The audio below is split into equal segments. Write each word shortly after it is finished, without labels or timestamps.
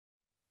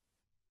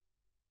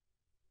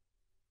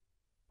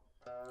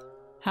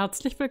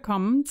Herzlich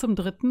willkommen zum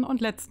dritten und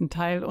letzten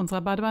Teil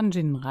unserer Duan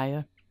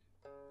Jin-Reihe.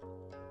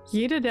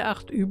 Jede der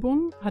 8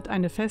 Übungen hat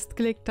eine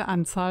festgelegte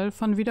Anzahl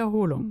von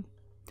Wiederholungen.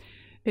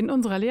 In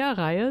unserer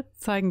Lehrreihe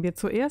zeigen wir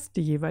zuerst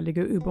die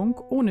jeweilige Übung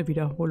ohne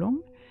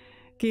Wiederholung,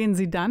 gehen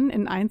sie dann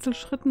in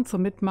Einzelschritten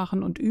zum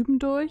Mitmachen und Üben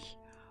durch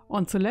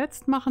und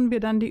zuletzt machen wir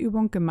dann die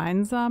Übung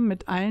gemeinsam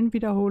mit allen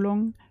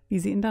Wiederholungen, wie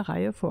sie in der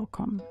Reihe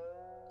vorkommen.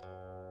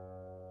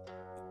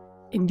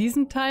 In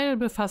diesem Teil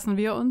befassen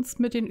wir uns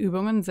mit den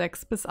Übungen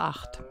 6 bis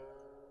 8.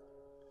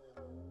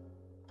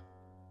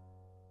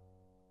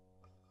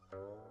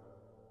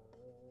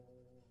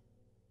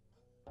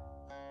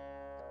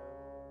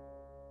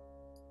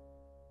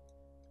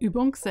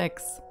 Übung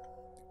 6.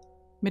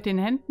 Mit den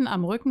Händen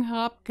am Rücken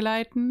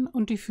herabgleiten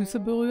und die Füße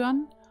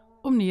berühren,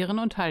 um Nieren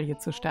und Taille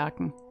zu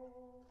stärken.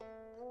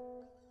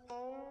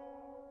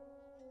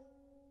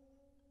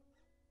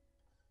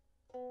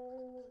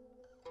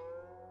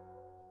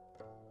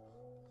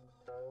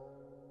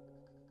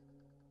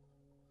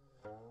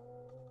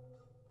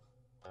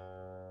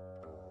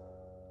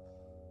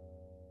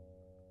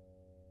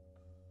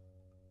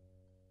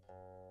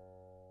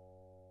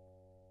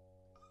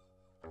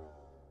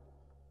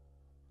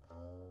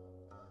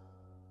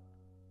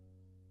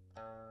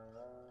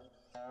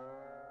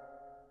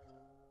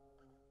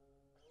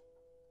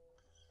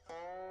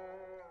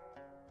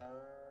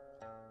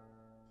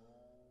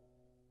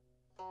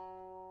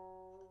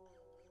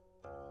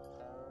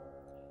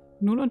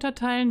 Nun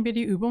unterteilen wir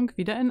die Übung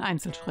wieder in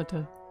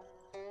Einzelschritte.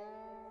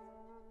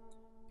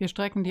 Wir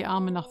strecken die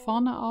Arme nach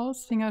vorne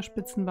aus,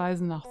 Fingerspitzen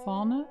weisen nach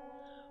vorne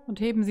und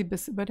heben sie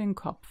bis über den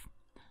Kopf.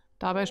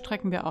 Dabei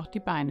strecken wir auch die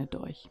Beine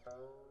durch.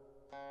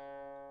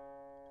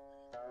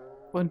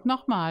 Und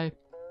nochmal.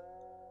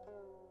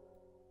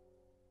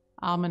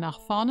 Arme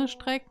nach vorne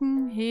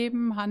strecken,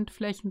 heben,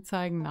 Handflächen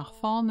zeigen nach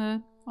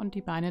vorne und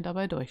die Beine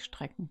dabei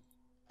durchstrecken.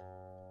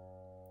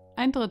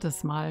 Ein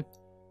drittes Mal.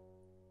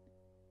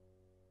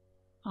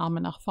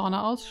 Arme nach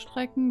vorne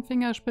ausstrecken,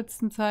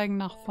 Fingerspitzen zeigen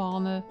nach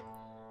vorne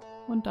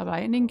und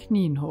dabei in den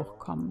Knien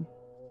hochkommen.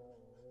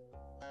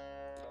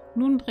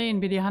 Nun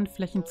drehen wir die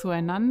Handflächen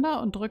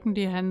zueinander und drücken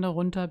die Hände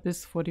runter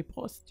bis vor die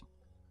Brust.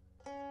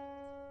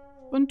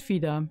 Und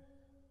wieder.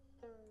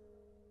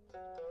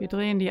 Wir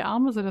drehen die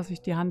Arme, sodass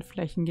sich die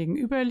Handflächen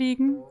gegenüber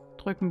liegen,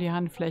 drücken die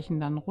Handflächen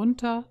dann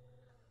runter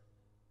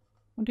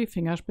und die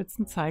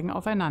Fingerspitzen zeigen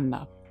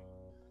aufeinander.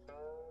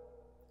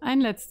 Ein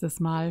letztes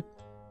Mal.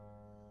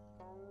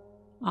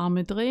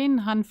 Arme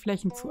drehen,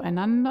 Handflächen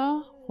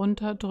zueinander,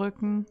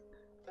 runterdrücken,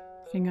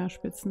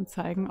 Fingerspitzen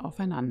zeigen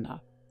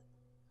aufeinander.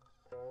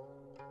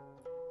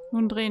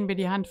 Nun drehen wir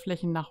die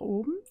Handflächen nach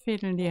oben,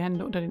 fädeln die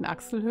Hände unter den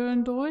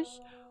Achselhöhlen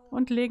durch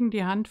und legen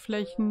die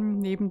Handflächen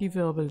neben die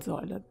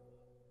Wirbelsäule.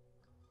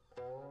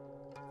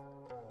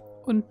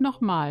 Und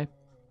nochmal.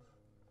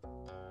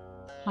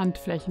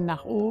 Handflächen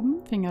nach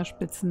oben,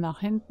 Fingerspitzen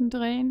nach hinten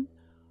drehen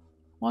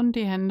und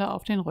die Hände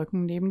auf den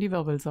Rücken neben die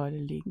Wirbelsäule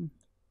legen.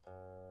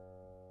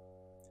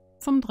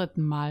 Zum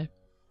dritten Mal.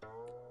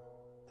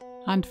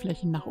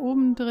 Handflächen nach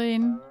oben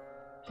drehen,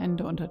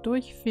 Hände unter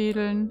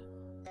durchfädeln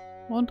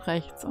und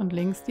rechts und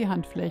links die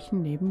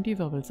Handflächen neben die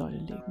Wirbelsäule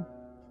legen.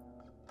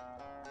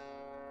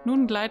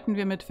 Nun gleiten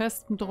wir mit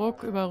festem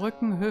Druck über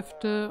Rücken,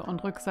 Hüfte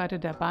und Rückseite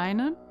der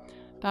Beine.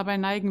 Dabei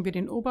neigen wir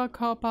den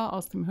Oberkörper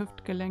aus dem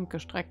Hüftgelenk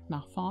gestreckt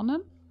nach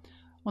vorne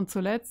und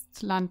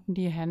zuletzt landen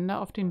die Hände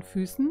auf den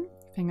Füßen,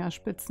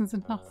 Fingerspitzen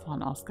sind nach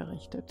vorn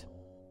ausgerichtet.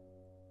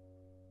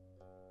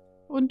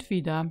 Und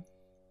wieder.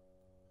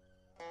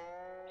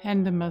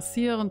 Hände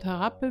massierend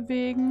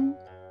herabbewegen,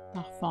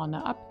 nach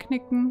vorne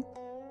abknicken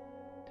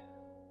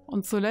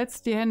und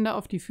zuletzt die Hände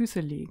auf die Füße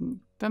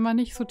legen. Wenn man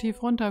nicht so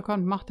tief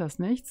runterkommt, macht das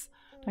nichts.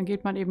 Dann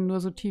geht man eben nur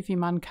so tief wie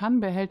man kann,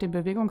 behält den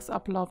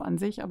Bewegungsablauf an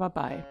sich aber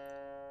bei.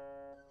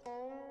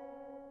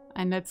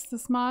 Ein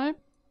letztes Mal.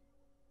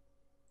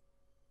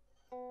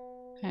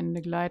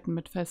 Hände gleiten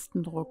mit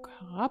festem Druck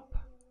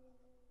herab.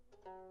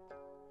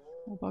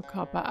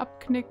 Oberkörper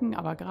abknicken,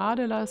 aber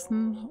gerade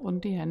lassen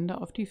und die Hände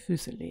auf die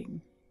Füße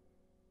legen.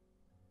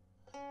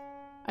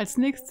 Als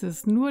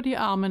nächstes nur die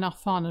Arme nach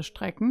vorne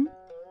strecken,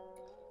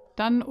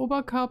 dann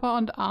Oberkörper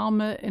und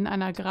Arme in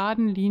einer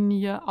geraden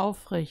Linie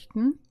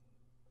aufrichten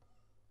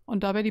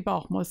und dabei die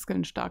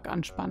Bauchmuskeln stark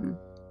anspannen.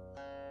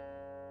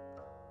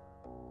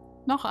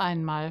 Noch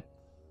einmal.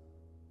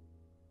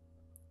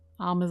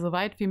 Arme so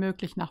weit wie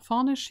möglich nach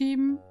vorne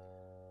schieben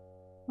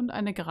und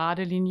eine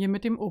gerade Linie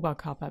mit dem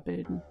Oberkörper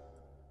bilden.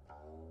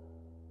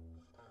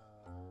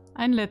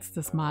 Ein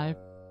letztes Mal.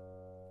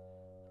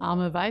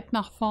 Arme weit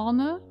nach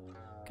vorne,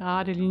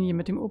 gerade Linie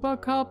mit dem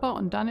Oberkörper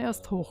und dann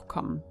erst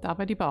hochkommen,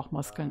 dabei die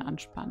Bauchmuskeln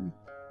anspannen.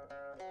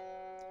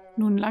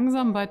 Nun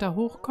langsam weiter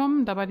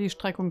hochkommen, dabei die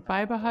Streckung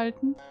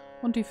beibehalten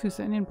und die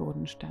Füße in den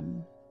Boden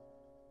stemmen.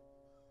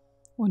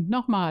 Und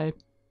nochmal.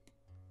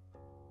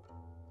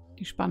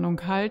 Die Spannung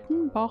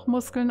halten,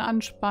 Bauchmuskeln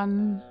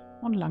anspannen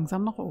und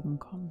langsam nach oben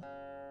kommen.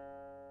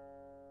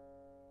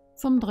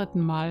 Zum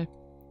dritten Mal.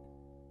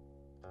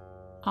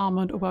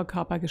 Arme und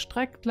Oberkörper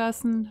gestreckt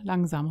lassen,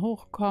 langsam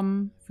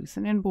hochkommen, Füße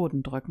in den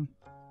Boden drücken.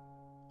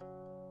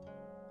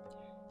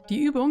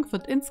 Die Übung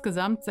wird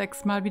insgesamt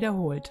 6 Mal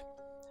wiederholt.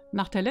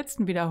 Nach der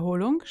letzten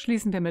Wiederholung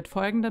schließen wir mit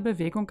folgender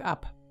Bewegung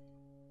ab.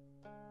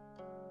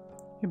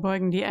 Wir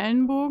beugen die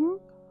Ellenbogen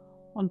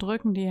und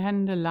drücken die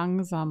Hände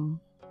langsam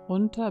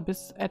runter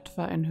bis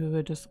etwa in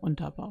Höhe des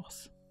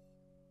Unterbauchs.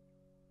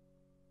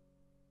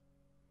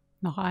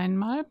 Noch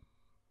einmal.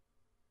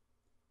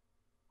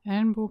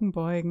 Ellenbogen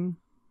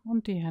beugen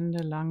und die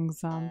Hände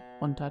langsam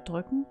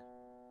runterdrücken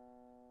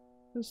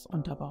bis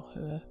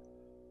Unterbauchhöhe.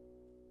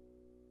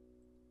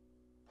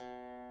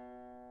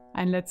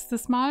 Ein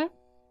letztes Mal.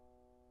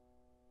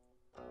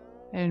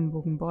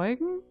 Ellenbogen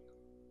beugen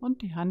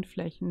und die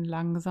Handflächen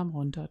langsam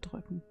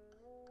runterdrücken.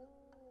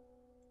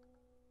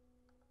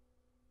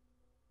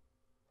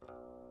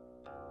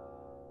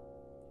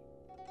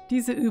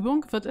 Diese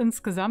Übung wird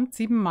insgesamt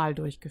 7 Mal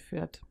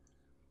durchgeführt.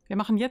 Wir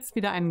machen jetzt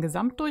wieder einen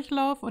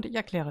Gesamtdurchlauf und ich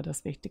erkläre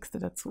das Wichtigste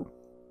dazu.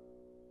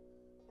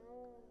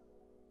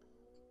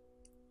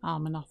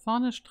 Arme nach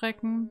vorne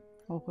strecken,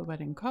 hoch über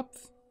den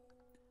Kopf,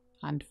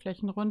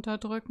 Handflächen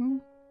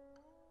runterdrücken,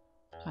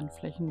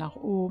 Handflächen nach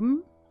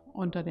oben,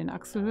 unter den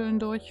Achselhöhlen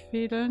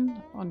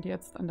durchfädeln und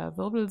jetzt an der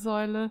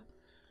Wirbelsäule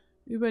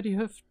über die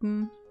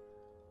Hüften,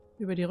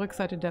 über die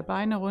Rückseite der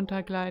Beine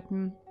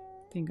runtergleiten,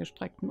 den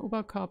gestreckten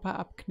Oberkörper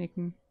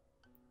abknicken,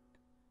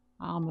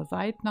 Arme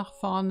weit nach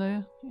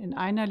vorne in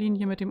einer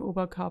Linie mit dem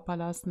Oberkörper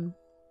lassen,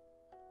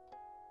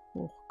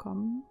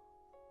 hochkommen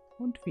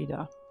und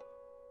wieder.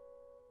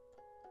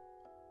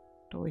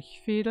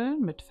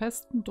 Durchfädeln mit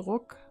festem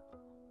Druck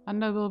an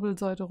der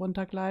Wirbelsäule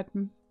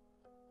runtergleiten.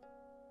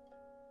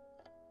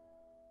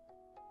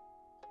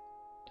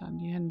 Dann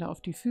die Hände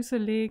auf die Füße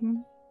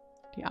legen,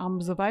 die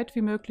Arme so weit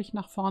wie möglich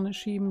nach vorne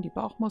schieben, die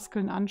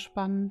Bauchmuskeln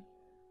anspannen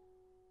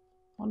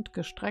und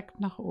gestreckt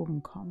nach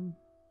oben kommen.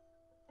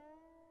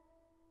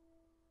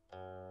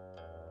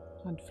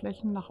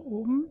 Handflächen nach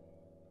oben,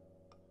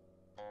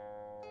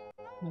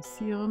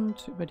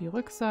 massierend über die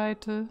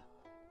Rückseite,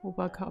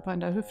 Oberkörper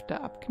in der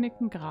Hüfte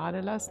abknicken,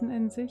 gerade lassen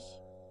in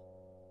sich.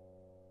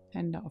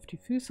 Hände auf die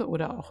Füße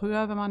oder auch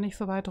höher, wenn man nicht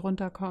so weit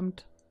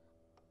runterkommt.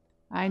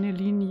 Eine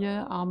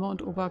Linie, Arme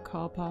und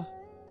Oberkörper,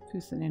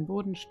 Füße in den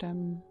Boden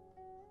stemmen.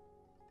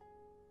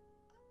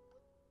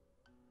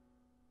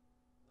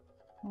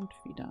 Und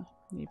wieder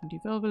neben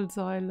die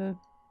Wirbelsäule.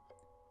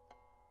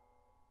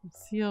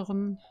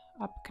 Massieren,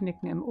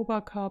 abknicken im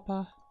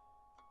Oberkörper.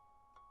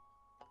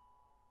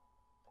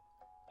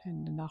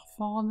 Hände nach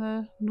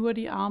vorne, nur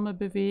die Arme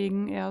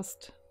bewegen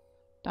erst,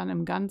 dann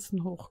im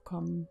Ganzen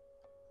hochkommen.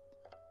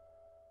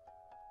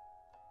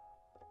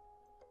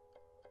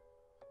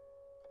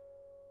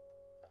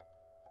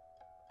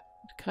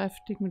 Mit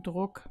kräftigem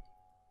Druck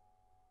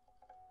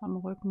am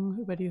Rücken,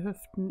 über die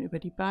Hüften, über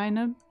die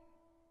Beine.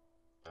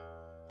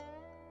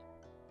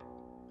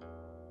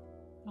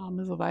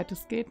 Arme so weit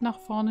es geht nach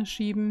vorne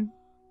schieben,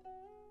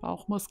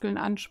 Bauchmuskeln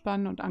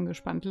anspannen und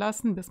angespannt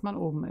lassen, bis man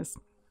oben ist.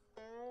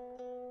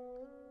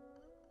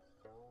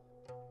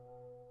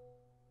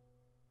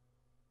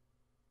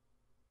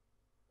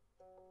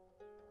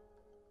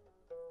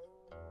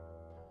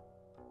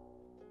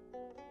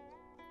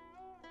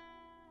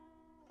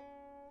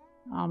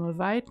 Arme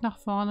weit nach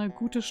vorne,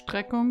 gute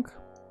Streckung,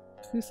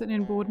 Füße in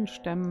den Boden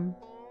stemmen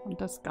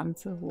und das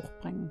Ganze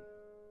hochbringen.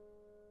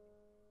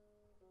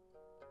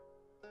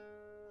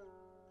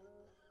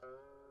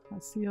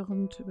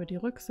 Massierend über die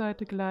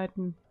Rückseite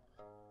gleiten,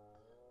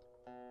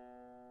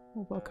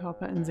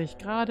 Oberkörper in sich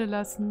gerade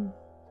lassen,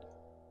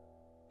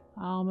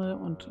 Arme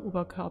und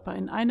Oberkörper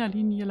in einer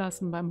Linie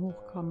lassen beim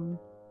Hochkommen.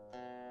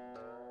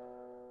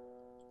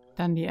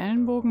 Dann die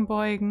Ellenbogen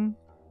beugen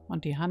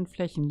und die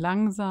Handflächen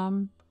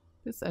langsam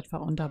bis etwa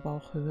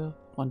Unterbauchhöhe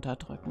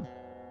runterdrücken.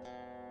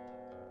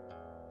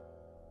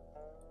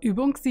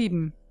 Übung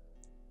 7.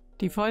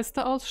 Die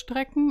Fäuste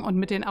ausstrecken und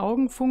mit den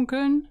Augen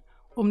funkeln,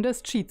 um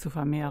das Qi zu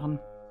vermehren.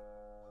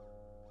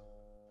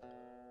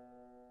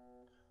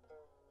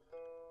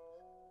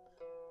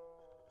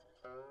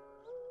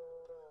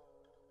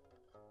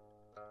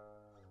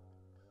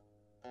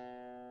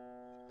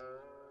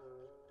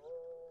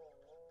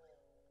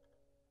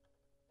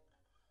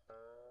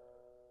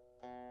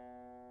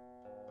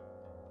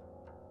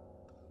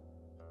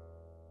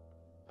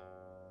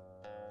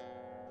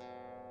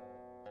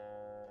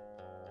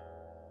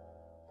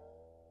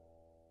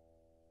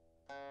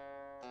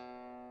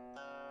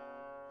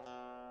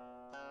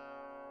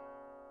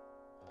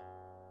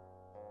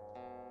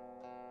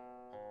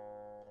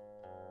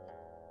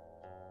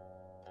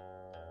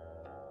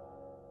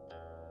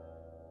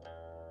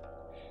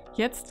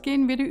 Jetzt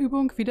gehen wir die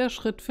Übung wieder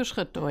Schritt für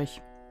Schritt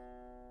durch.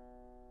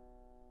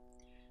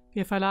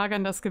 Wir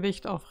verlagern das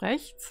Gewicht auf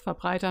rechts,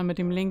 verbreitern mit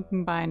dem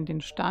linken Bein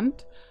den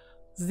Stand,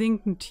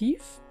 sinken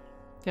tief,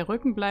 der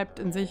Rücken bleibt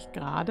in sich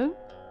gerade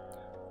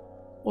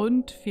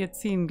und wir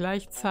ziehen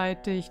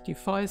gleichzeitig die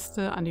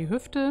Fäuste an die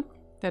Hüfte,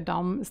 der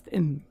Daumen ist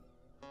innen.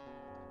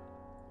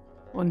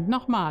 Und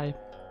nochmal.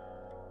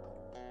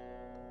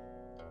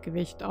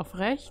 Gewicht auf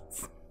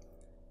rechts,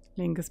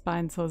 linkes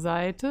Bein zur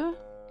Seite,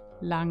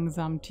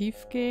 langsam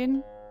tief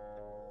gehen,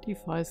 die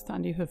Fäuste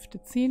an die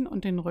Hüfte ziehen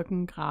und den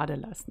Rücken gerade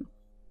lassen.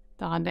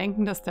 Daran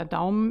denken, dass der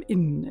Daumen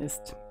innen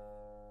ist.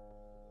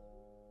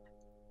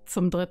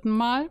 Zum dritten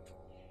Mal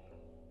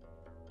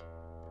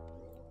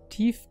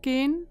tief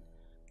gehen,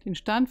 den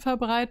Stand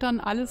verbreitern,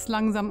 alles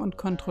langsam und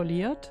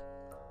kontrolliert,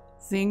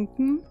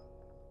 sinken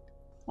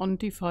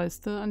und die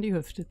Fäuste an die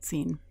Hüfte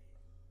ziehen.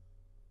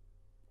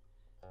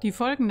 Die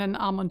folgenden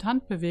Arm- und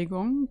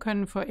Handbewegungen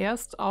können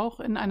vorerst auch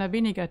in einer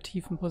weniger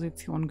tiefen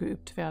Position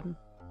geübt werden.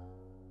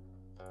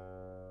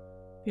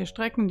 Wir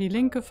strecken die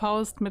linke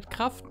Faust mit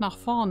Kraft nach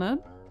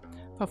vorne,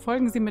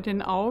 verfolgen sie mit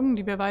den Augen,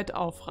 die wir weit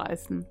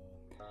aufreißen.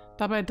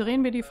 Dabei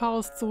drehen wir die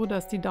Faust so,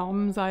 dass die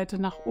Daumenseite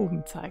nach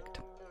oben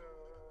zeigt.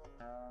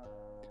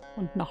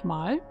 Und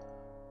nochmal.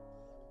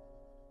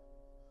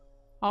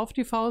 Auf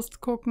die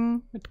Faust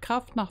gucken, mit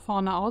Kraft nach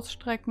vorne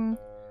ausstrecken,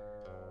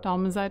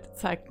 Daumenseite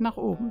zeigt nach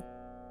oben.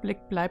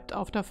 Blick bleibt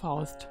auf der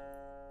Faust.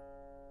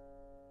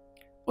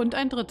 Und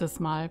ein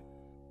drittes Mal.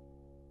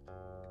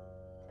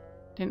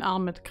 Den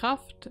Arm mit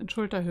Kraft in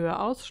Schulterhöhe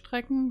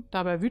ausstrecken,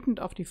 dabei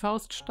wütend auf die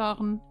Faust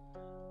starren,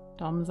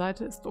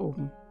 Daumenseite ist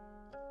oben.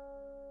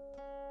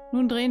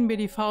 Nun drehen wir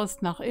die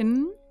Faust nach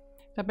innen,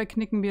 dabei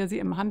knicken wir sie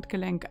im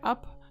Handgelenk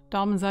ab,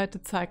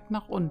 Daumenseite zeigt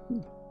nach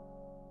unten.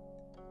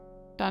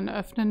 Dann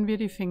öffnen wir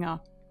die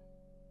Finger.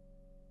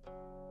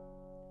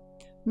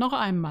 Noch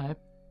einmal.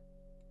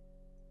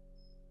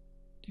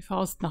 Die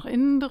Faust nach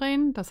innen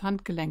drehen, das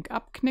Handgelenk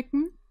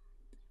abknicken,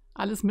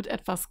 alles mit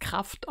etwas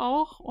Kraft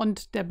auch,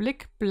 und der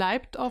Blick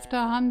bleibt auf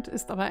der Hand,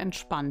 ist aber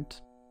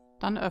entspannt.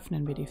 Dann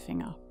öffnen wir die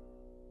Finger.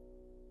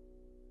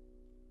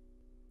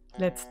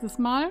 Letztes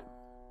Mal.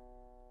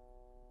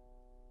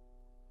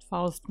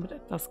 Faust mit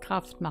etwas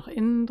Kraft nach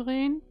innen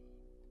drehen,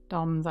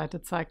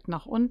 Daumenseite zeigt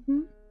nach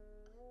unten,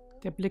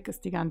 der Blick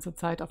ist die ganze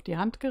Zeit auf die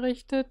Hand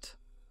gerichtet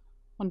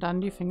und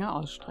dann die Finger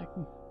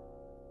ausstrecken.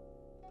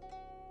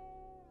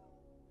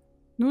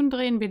 Nun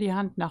drehen wir die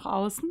Hand nach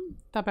außen,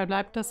 dabei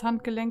bleibt das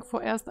Handgelenk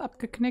vorerst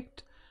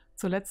abgeknickt,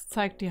 zuletzt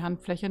zeigt die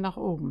Handfläche nach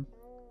oben.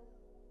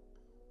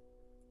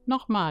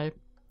 Nochmal.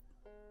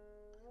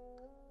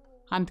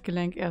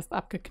 Handgelenk erst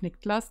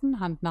abgeknickt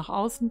lassen, Hand nach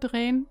außen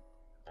drehen,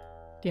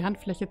 die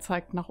Handfläche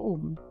zeigt nach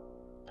oben.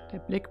 Der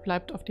Blick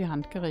bleibt auf die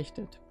Hand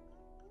gerichtet.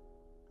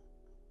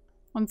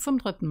 Und zum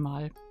dritten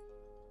Mal.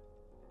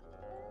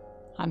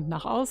 Hand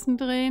nach außen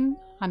drehen,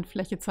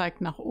 Handfläche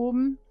zeigt nach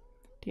oben,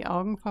 die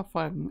Augen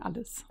verfolgen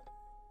alles.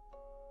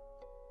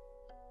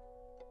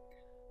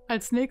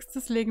 Als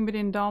nächstes legen wir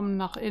den Daumen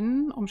nach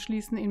innen,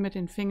 umschließen ihn mit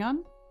den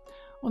Fingern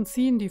und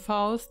ziehen die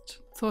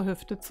Faust zur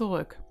Hüfte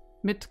zurück,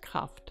 mit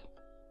Kraft.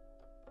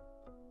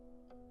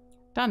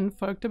 Dann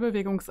folgt der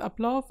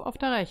Bewegungsablauf auf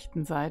der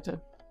rechten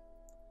Seite.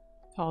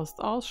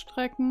 Faust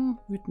ausstrecken,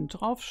 wütend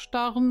drauf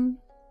starren,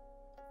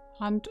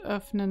 Hand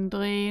öffnen,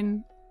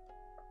 drehen,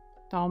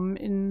 Daumen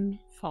innen,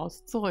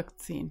 Faust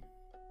zurückziehen.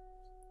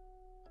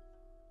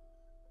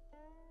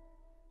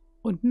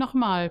 Und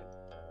nochmal.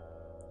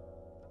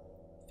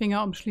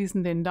 Finger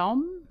umschließen den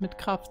Daumen, mit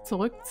Kraft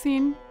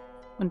zurückziehen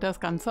und das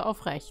Ganze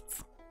auf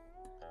rechts.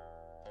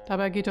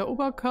 Dabei geht der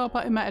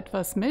Oberkörper immer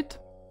etwas mit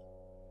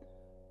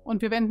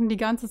und wir wenden die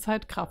ganze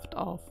Zeit Kraft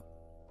auf.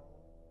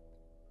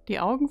 Die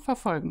Augen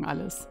verfolgen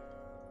alles.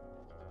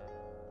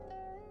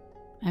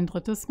 Ein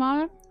drittes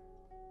Mal.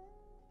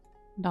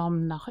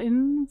 Daumen nach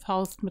innen,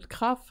 Faust mit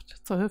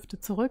Kraft zur Hüfte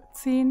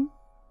zurückziehen.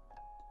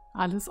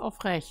 Alles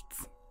auf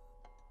rechts.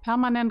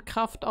 Permanent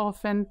Kraft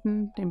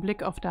aufwenden, den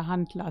Blick auf der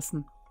Hand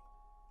lassen.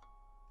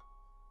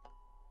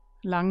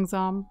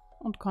 Langsam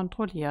und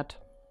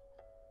kontrolliert.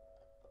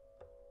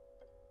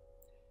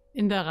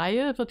 In der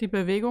Reihe wird die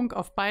Bewegung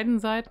auf beiden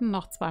Seiten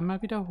noch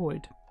zweimal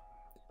wiederholt.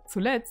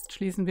 Zuletzt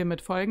schließen wir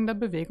mit folgender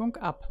Bewegung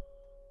ab.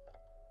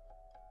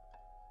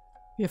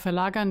 Wir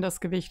verlagern das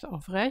Gewicht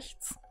auf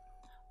rechts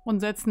und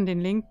setzen den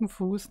linken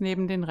Fuß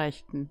neben den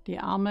rechten. Die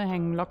Arme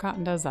hängen locker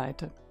an der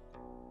Seite.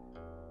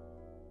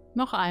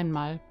 Noch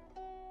einmal.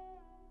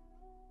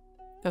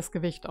 Das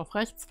Gewicht auf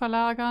rechts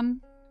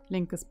verlagern,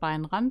 linkes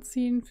Bein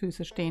ranziehen,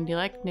 Füße stehen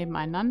direkt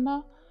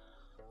nebeneinander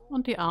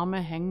und die Arme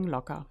hängen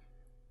locker.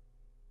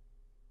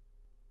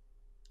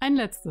 Ein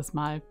letztes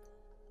Mal.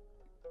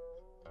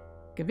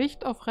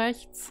 Gewicht auf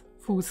rechts,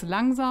 Fuß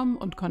langsam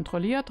und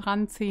kontrolliert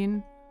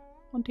ranziehen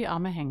und die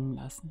Arme hängen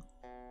lassen.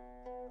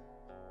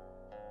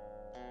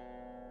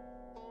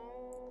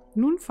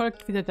 Nun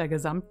folgt wieder der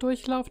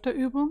Gesamtdurchlauf der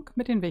Übung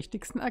mit den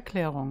wichtigsten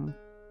Erklärungen.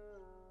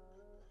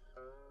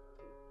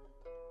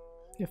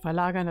 Wir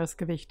verlagern das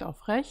Gewicht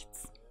auf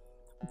rechts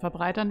und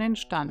verbreitern den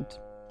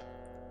Stand.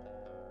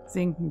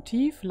 Sinken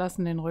tief,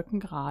 lassen den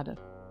Rücken gerade.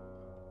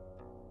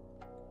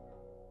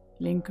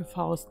 Linke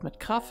Faust mit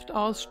Kraft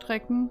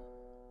ausstrecken.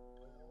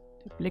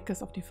 Der Blick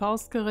ist auf die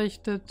Faust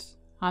gerichtet,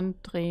 Hand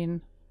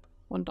drehen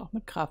und auch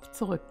mit Kraft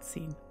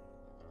zurückziehen.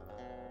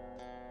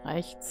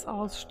 Rechts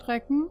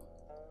ausstrecken,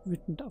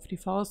 wütend auf die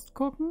Faust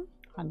gucken,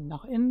 Hand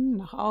nach innen,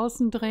 nach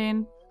außen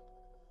drehen,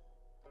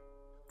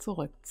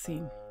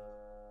 zurückziehen.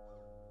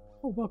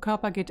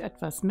 Oberkörper geht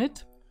etwas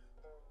mit.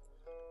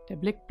 Der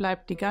Blick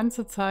bleibt die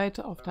ganze Zeit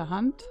auf der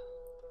Hand.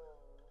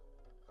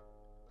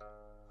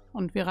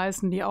 Und wir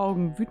reißen die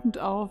Augen wütend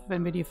auf,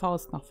 wenn wir die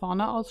Faust nach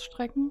vorne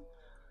ausstrecken.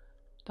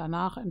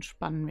 Danach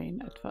entspannen wir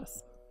ihn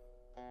etwas.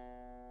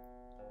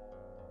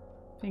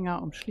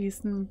 Finger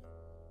umschließen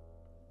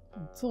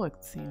und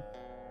zurückziehen.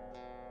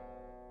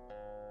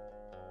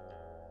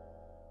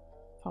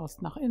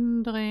 Faust nach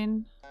innen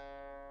drehen,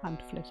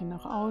 Handfläche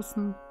nach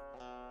außen.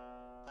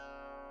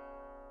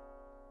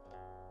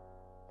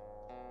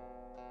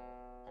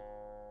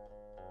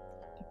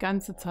 Die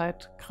ganze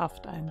Zeit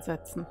Kraft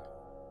einsetzen,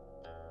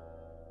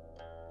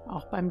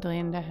 auch beim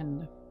Drehen der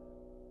Hände.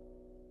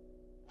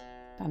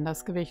 Dann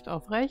das Gewicht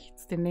auf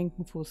rechts, den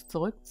linken Fuß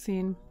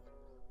zurückziehen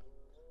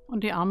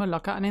und die Arme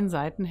locker an den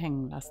Seiten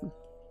hängen lassen.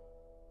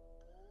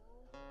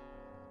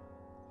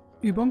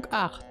 Übung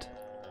 8.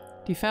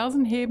 Die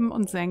Fersen heben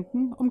und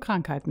senken, um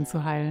Krankheiten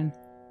zu heilen.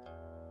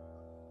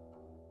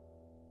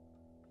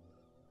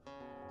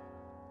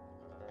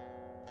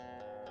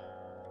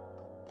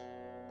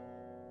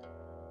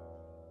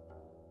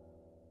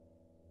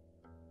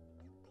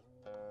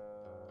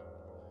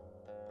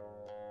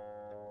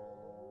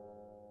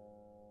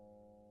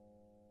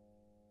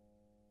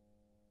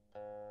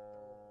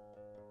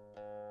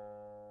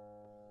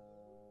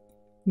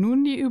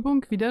 Nun die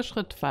Übung wieder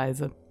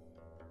schrittweise.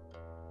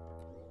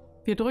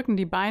 Wir drücken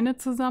die Beine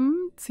zusammen,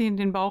 ziehen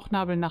den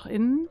Bauchnabel nach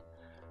innen,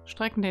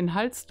 strecken den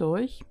Hals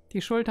durch,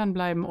 die Schultern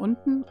bleiben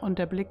unten und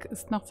der Blick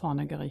ist nach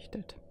vorne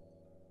gerichtet.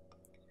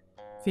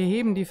 Wir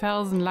heben die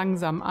Fersen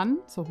langsam an,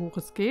 so hoch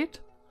es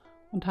geht,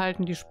 und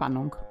halten die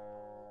Spannung.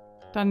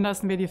 Dann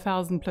lassen wir die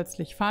Fersen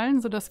plötzlich fallen,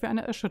 sodass wir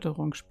eine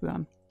Erschütterung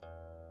spüren.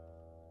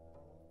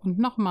 Und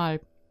nochmal.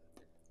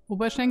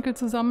 Oberschenkel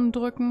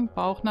zusammendrücken,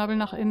 Bauchnabel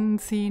nach innen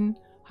ziehen,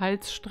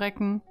 Hals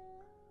strecken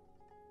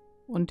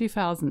und die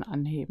Fersen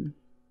anheben.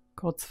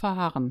 Kurz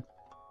verharren.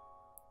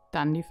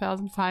 Dann die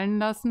Fersen fallen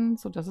lassen,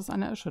 sodass es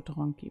eine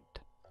Erschütterung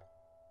gibt.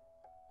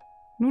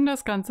 Nun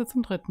das Ganze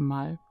zum dritten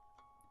Mal.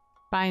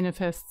 Beine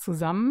fest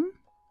zusammen,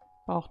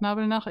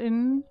 Bauchnabel nach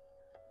innen,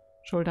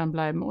 Schultern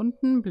bleiben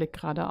unten, Blick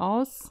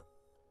geradeaus.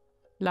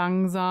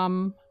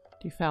 Langsam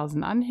die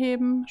Fersen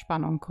anheben,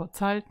 Spannung kurz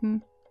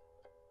halten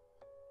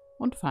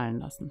und fallen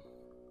lassen.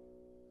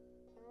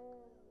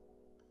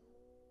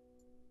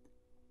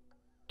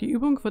 Die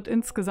Übung wird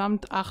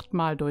insgesamt 8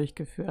 Mal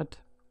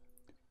durchgeführt.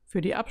 Für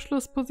die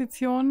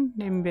Abschlussposition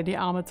nehmen wir die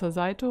Arme zur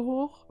Seite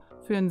hoch,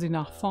 führen sie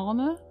nach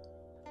vorne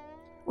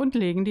und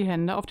legen die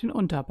Hände auf den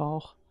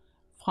Unterbauch.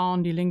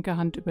 Frauen die linke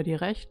Hand über die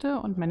rechte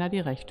und Männer die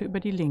rechte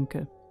über die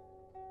linke.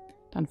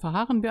 Dann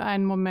verharren wir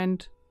einen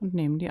Moment und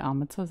nehmen die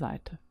Arme zur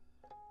Seite.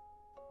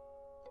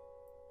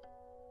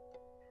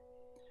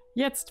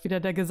 Jetzt wieder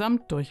der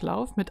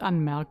Gesamtdurchlauf mit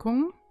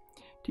Anmerkungen.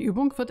 Die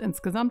Übung wird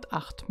insgesamt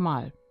 8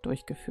 Mal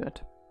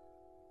durchgeführt.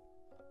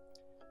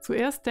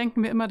 Zuerst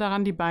denken wir immer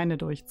daran, die Beine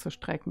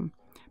durchzustrecken.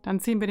 Dann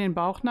ziehen wir den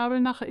Bauchnabel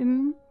nach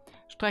innen,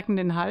 strecken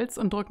den Hals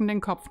und drücken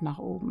den Kopf nach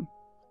oben.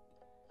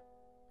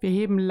 Wir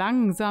heben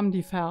langsam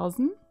die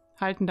Fersen,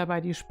 halten dabei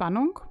die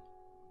Spannung,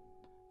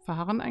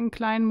 verharren einen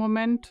kleinen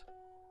Moment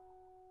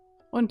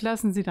und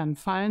lassen sie dann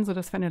fallen,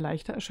 sodass wir eine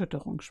leichte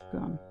Erschütterung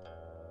spüren.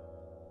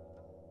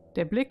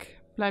 Der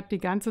Blick bleibt die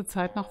ganze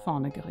Zeit nach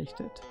vorne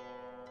gerichtet.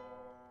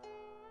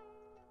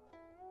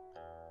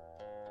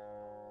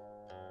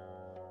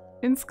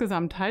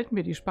 Insgesamt halten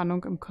wir die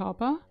Spannung im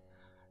Körper,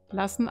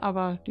 lassen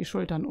aber die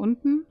Schultern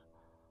unten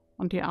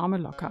und die Arme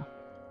locker.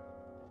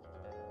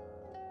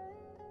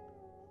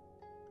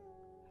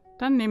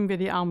 Dann nehmen wir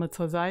die Arme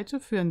zur Seite,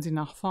 führen sie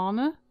nach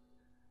vorne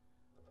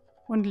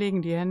und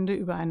legen die Hände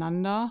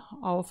übereinander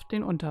auf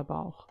den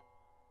Unterbauch.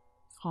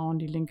 Frauen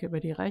die linke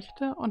über die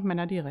rechte und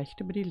Männer die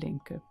rechte über die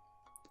linke.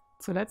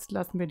 Zuletzt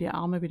lassen wir die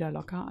Arme wieder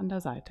locker an der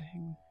Seite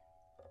hängen.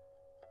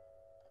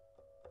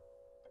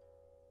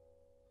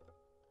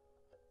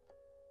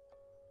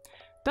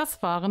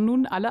 Das waren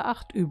nun alle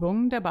 8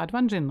 Übungen der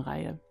Duan Jin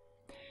Reihe.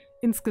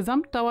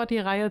 Insgesamt dauert die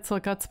Reihe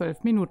ca.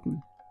 12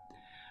 Minuten.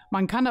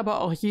 Man kann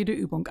aber auch jede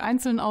Übung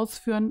einzeln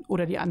ausführen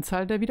oder die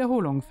Anzahl der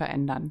Wiederholungen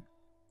verändern.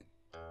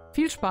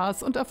 Viel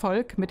Spaß und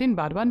Erfolg mit den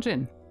Duan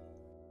Jin!